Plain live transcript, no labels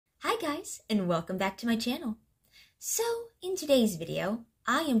guys, and welcome back to my channel. So, in today's video,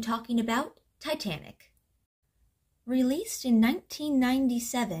 I am talking about Titanic. Released in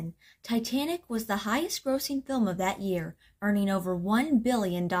 1997, Titanic was the highest grossing film of that year, earning over $1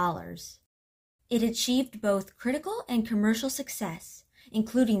 billion. It achieved both critical and commercial success,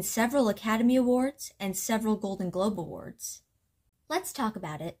 including several Academy Awards and several Golden Globe Awards. Let's talk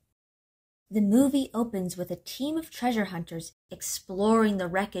about it. The movie opens with a team of treasure hunters exploring the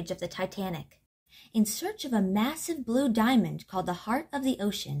wreckage of the Titanic in search of a massive blue diamond called the Heart of the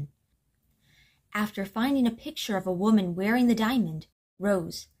Ocean. After finding a picture of a woman wearing the diamond,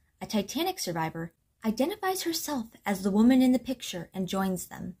 Rose, a Titanic survivor, identifies herself as the woman in the picture and joins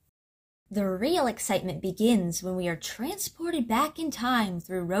them. The real excitement begins when we are transported back in time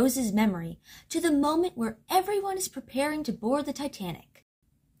through Rose's memory to the moment where everyone is preparing to board the Titanic.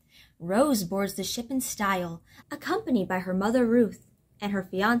 Rose boards the ship in style, accompanied by her mother Ruth and her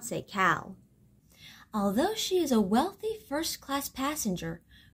fiancé Cal. Although she is a wealthy first-class passenger,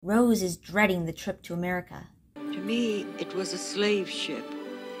 Rose is dreading the trip to America. To me, it was a slave ship,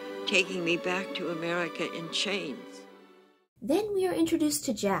 taking me back to America in chains. Then we are introduced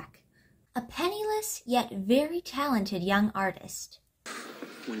to Jack, a penniless yet very talented young artist.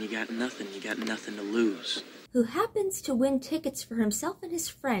 When you got nothing to lose. Who happens to win tickets for himself and his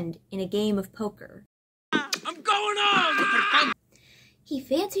friend in a game of poker. I'm going on! He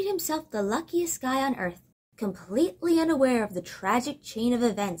fancied himself the luckiest guy on earth, completely unaware of the tragic chain of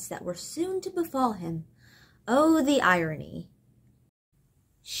events that were soon to befall him. Oh, the irony.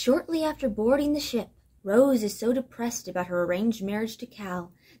 Shortly after boarding the ship, Rose is so depressed about her arranged marriage to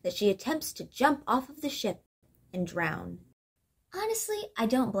Cal that she attempts to jump off of the ship and drown. Honestly, I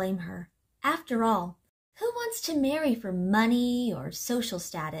don't blame her. After all, who wants to marry for money or social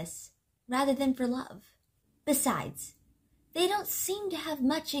status rather than for love? Besides, they don't seem to have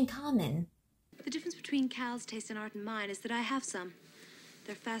much in common. The difference between Cal's taste in art and mine is that I have some.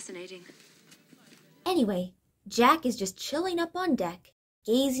 They're fascinating. Anyway, Jack is just chilling up on deck,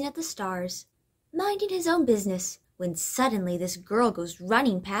 gazing at the stars, minding his own business, when suddenly this girl goes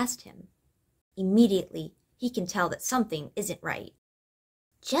running past him. Immediately, he can tell that something isn't right.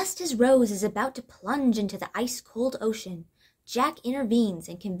 Just as Rose is about to plunge into the ice-cold ocean, Jack intervenes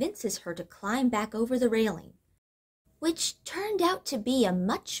and convinces her to climb back over the railing, which turned out to be a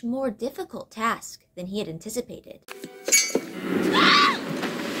much more difficult task than he had anticipated.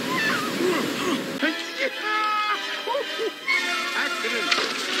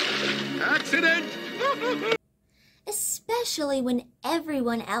 Accident! Especially when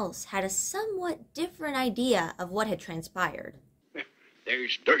everyone else had a somewhat different idea of what had transpired.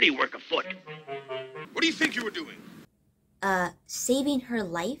 There's dirty work afoot. What do you think you were doing? Saving her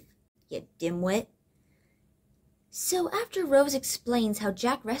life, you dimwit. So after Rose explains how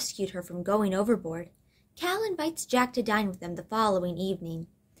Jack rescued her from going overboard, Cal invites Jack to dine with them the following evening.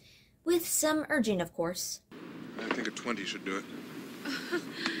 With some urging, of course. I think a 20 should do it.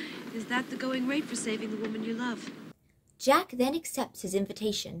 Is that the going rate for saving the woman you love? Jack then accepts his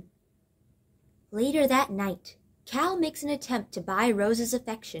invitation. Later that night, Cal makes an attempt to buy Rose's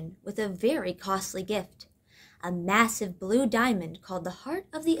affection with a very costly gift, a massive blue diamond called the Heart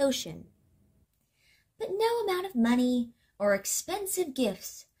of the Ocean. But no amount of money or expensive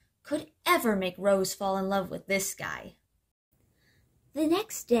gifts could ever make Rose fall in love with this guy. The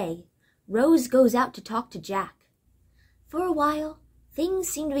next day, Rose goes out to talk to Jack. For a while, things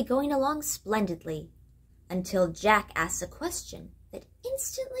seem to be going along splendidly, until Jack asks a question that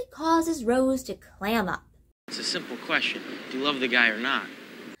instantly causes Rose to clam up. It's a simple question. Do you love the guy or not?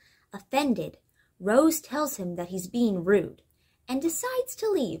 Offended, Rose tells him that he's being rude and decides to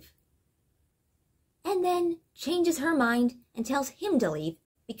leave. And then changes her mind and tells him to leave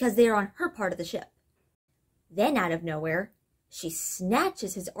because they are on her part of the ship. Then out of nowhere, she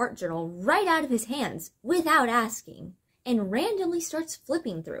snatches his art journal right out of his hands without asking and randomly starts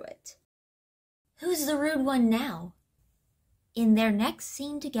flipping through it. Who's the rude one now? In their next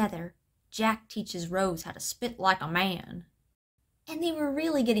scene together, Jack teaches Rose how to spit like a man. And they were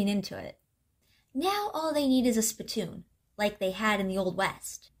really getting into it. Now all they need is a spittoon, like they had in the Old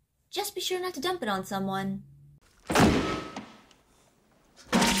West. Just be sure not to dump it on someone.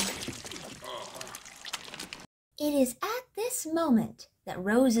 It is at this moment that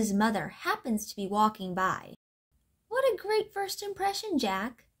Rose's mother happens to be walking by. What a great first impression,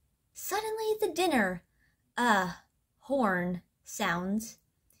 Jack. Suddenly the dinner, horn sounds,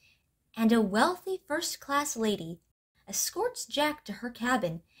 and a wealthy first-class lady escorts Jack to her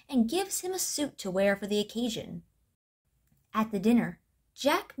cabin and gives him a suit to wear for the occasion. At the dinner,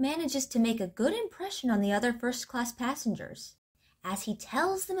 Jack manages to make a good impression on the other first-class passengers, as he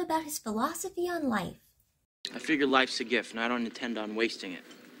tells them about his philosophy on life. I figure life's a gift, and I don't intend on wasting it.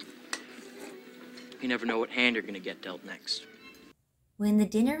 You never know what hand you're going to get dealt next. When the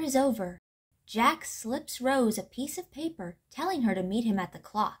dinner is over, Jack slips Rose a piece of paper telling her to meet him at the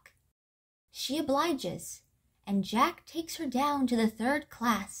clock. She obliges, and Jack takes her down to the 3rd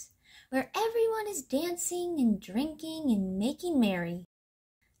class, where everyone is dancing and drinking and making merry.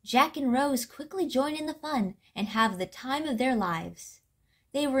 Jack and Rose quickly join in the fun and have the time of their lives.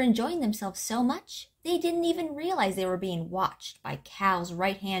 They were enjoying themselves so much, they didn't even realize they were being watched by Cal's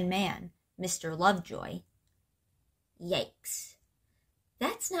right-hand man, Mr. Lovejoy. Yikes.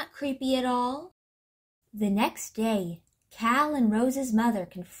 That's not creepy at all. The next day, Cal and Rose's mother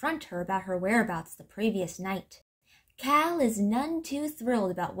confront her about her whereabouts the previous night. Cal is none too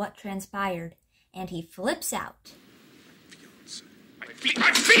thrilled about what transpired, and he flips out.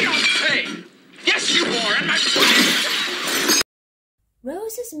 My fiancé! Yes, you are, and my...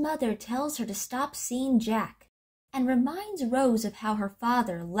 Rose's mother tells her to stop seeing Jack and reminds Rose of how her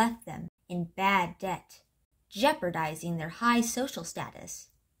father left them in bad debt, jeopardizing their high social status.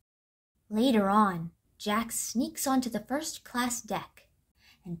 Later on, Jack sneaks onto the 1st class deck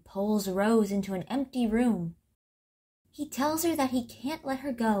and pulls Rose into an empty room. He tells her that he can't let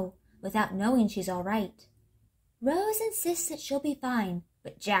her go without knowing she's all right. Rose insists that she'll be fine,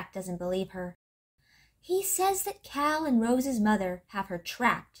 but Jack doesn't believe her. He says that Cal and Rose's mother have her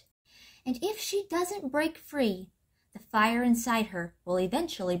trapped, and if she doesn't break free, the fire inside her will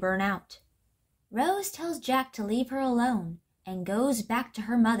eventually burn out. Rose tells Jack to leave her alone and goes back to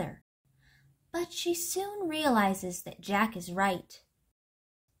her mother, but she soon realizes that Jack is right.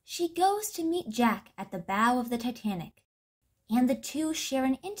 She goes to meet Jack at the bow of the Titanic, and the two share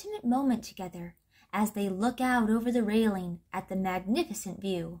an intimate moment together as they look out over the railing at the magnificent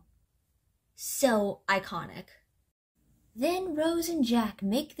view. So iconic. Then Rose and Jack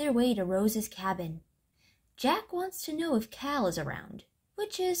make their way to Rose's cabin. Jack wants to know if Cal is around,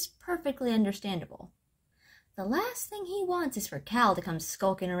 which is perfectly understandable. The last thing he wants is for Cal to come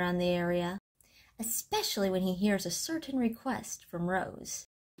skulking around the area, especially when he hears a certain request from Rose.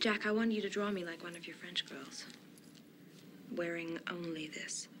 Jack, I want you to draw me like one of your French girls, wearing only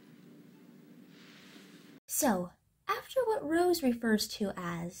this. So, after what Rose refers to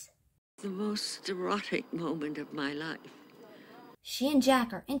as The most erotic moment of my life. she and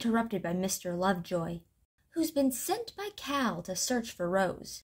Jack are interrupted by Mr. Lovejoy, who's been sent by Cal to search for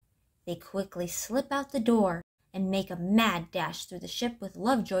Rose. They quickly slip out the door and make a mad dash through the ship with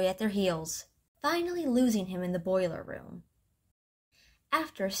Lovejoy at their heels, finally losing him in the boiler room.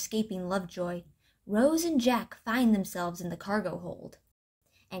 After escaping Lovejoy, Rose and Jack find themselves in the cargo hold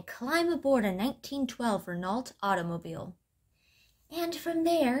and climb aboard a 1912 Renault automobile. And from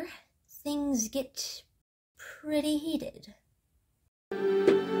there, things get pretty heated.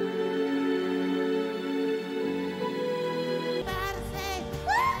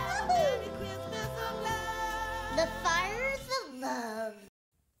 The fires of love.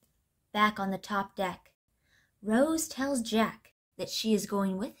 Back on the top deck, Rose tells Jack that she is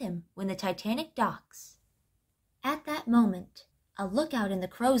going with him when the Titanic docks. At that moment, a lookout in the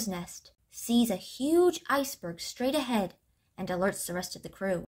crow's nest sees a huge iceberg straight ahead and alerts the rest of the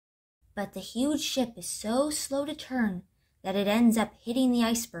crew. But the huge ship is so slow to turn that it ends up hitting the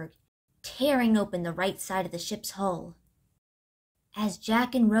iceberg, tearing open the right side of the ship's hull. As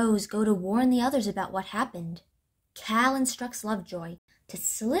Jack and Rose go to warn the others about what happened, Cal instructs Lovejoy to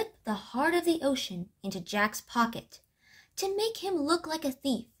slip the heart of the ocean into Jack's pocket to make him look like a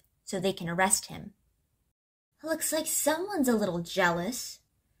thief so they can arrest him. Looks like someone's a little jealous.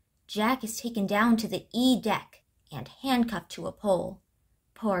 Jack is taken down to the E deck and handcuffed to a pole.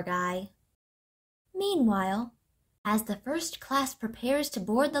 Poor guy. Meanwhile, as the 1st class prepares to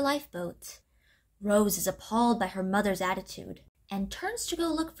board the lifeboats, Rose is appalled by her mother's attitude and turns to go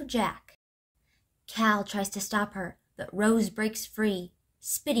look for Jack. Cal tries to stop her, but Rose breaks free,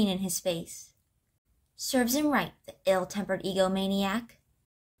 spitting in his face. Serves him right, the ill-tempered egomaniac.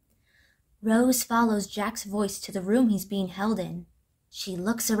 Rose follows Jack's voice to the room he's being held in. She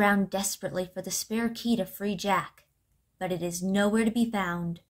looks around desperately for the spare key to free Jack, but it is nowhere to be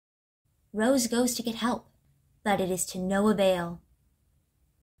found. Rose goes to get help, but it is to no avail.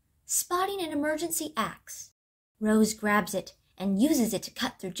 Spotting an emergency axe, Rose grabs it and uses it to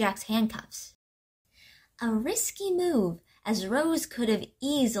cut through Jack's handcuffs. A risky move, as Rose could have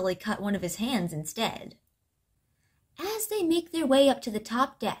easily cut one of his hands instead. As they make their way up to the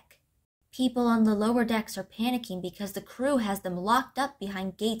top deck, people on the lower decks are panicking because the crew has them locked up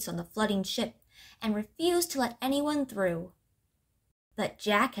behind gates on the flooding ship and refuse to let anyone through. But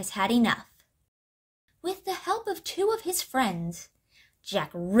Jack has had enough. With the help of 2 of his friends,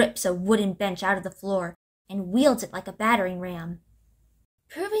 Jack rips a wooden bench out of the floor and wields it like a battering ram.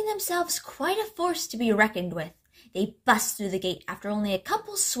 Proving themselves quite a force to be reckoned with, they bust through the gate after only a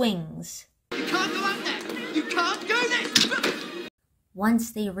couple swings. You can't go up there! You can't go there!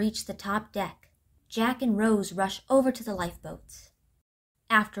 Once they reach the top deck, Jack and Rose rush over to the lifeboats.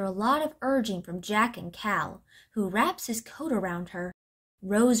 After a lot of urging from Jack and Cal, who wraps his coat around her,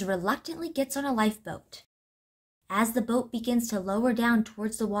 Rose reluctantly gets on a lifeboat. As the boat begins to lower down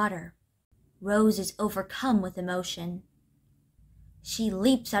towards the water, Rose is overcome with emotion. She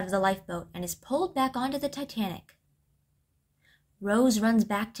leaps out of the lifeboat and is pulled back onto the Titanic. Rose runs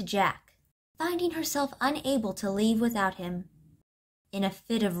back to Jack, finding herself unable to leave without him. In a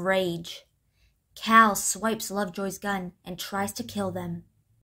fit of rage, Cal swipes Lovejoy's gun and tries to kill them.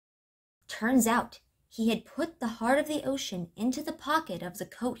 Turns out he had put the heart of the ocean into the pocket of the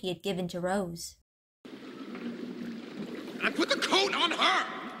coat he had given to Rose. And I put the coat on her!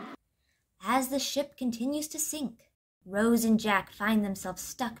 As the ship continues to sink, Rose and Jack find themselves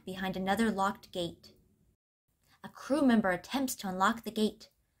stuck behind another locked gate. A crew member attempts to unlock the gate,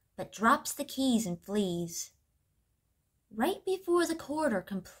 but drops the keys and flees. Right before the corridor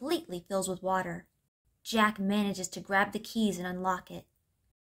completely fills with water, Jack manages to grab the keys and unlock it.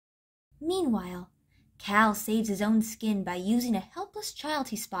 Meanwhile, Cal saves his own skin by using a helpless child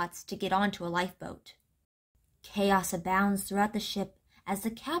he spots to get onto a lifeboat. Chaos abounds throughout the ship as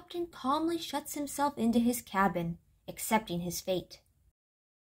the captain calmly shuts himself into his cabin, accepting his fate.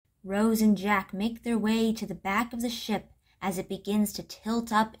 Rose and Jack make their way to the back of the ship as it begins to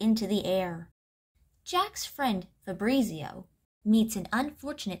tilt up into the air. Jack's friend, Fabrizio, meets an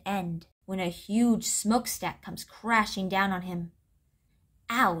unfortunate end when a huge smokestack comes crashing down on him.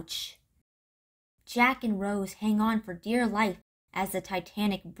 Ouch! Jack and Rose hang on for dear life as the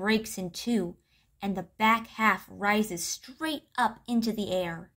Titanic breaks in two and the back half rises straight up into the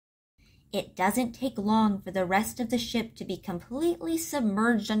air. It doesn't take long for the rest of the ship to be completely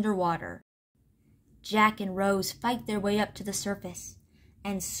submerged underwater. Jack and Rose fight their way up to the surface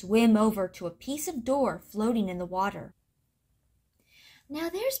and swim over to a piece of door floating in the water. Now,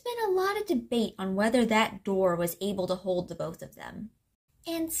 there's been a lot of debate on whether that door was able to hold the both of them.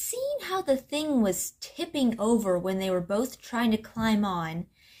 And seeing how the thing was tipping over when they were both trying to climb on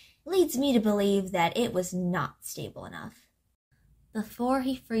leads me to believe that it was not stable enough. Before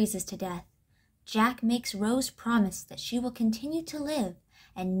he freezes to death, Jack makes Rose promise that she will continue to live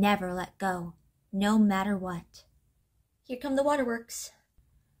and never let go, no matter what. Here come the waterworks.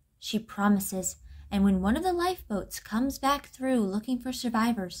 She promises, and when one of the lifeboats comes back through looking for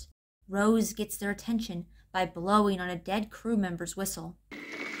survivors, Rose gets their attention by blowing on a dead crew member's whistle.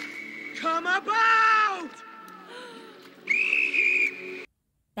 Come about!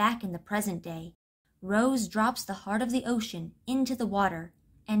 Back in the present day, Rose drops the heart of the ocean into the water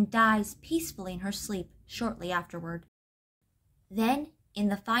and dies peacefully in her sleep shortly afterward. Then, in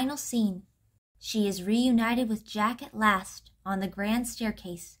the final scene, she is reunited with Jack at last on the grand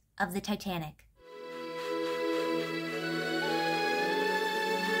staircase of the Titanic.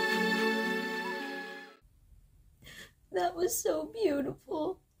 That was so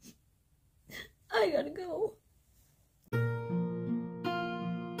beautiful. I gotta go.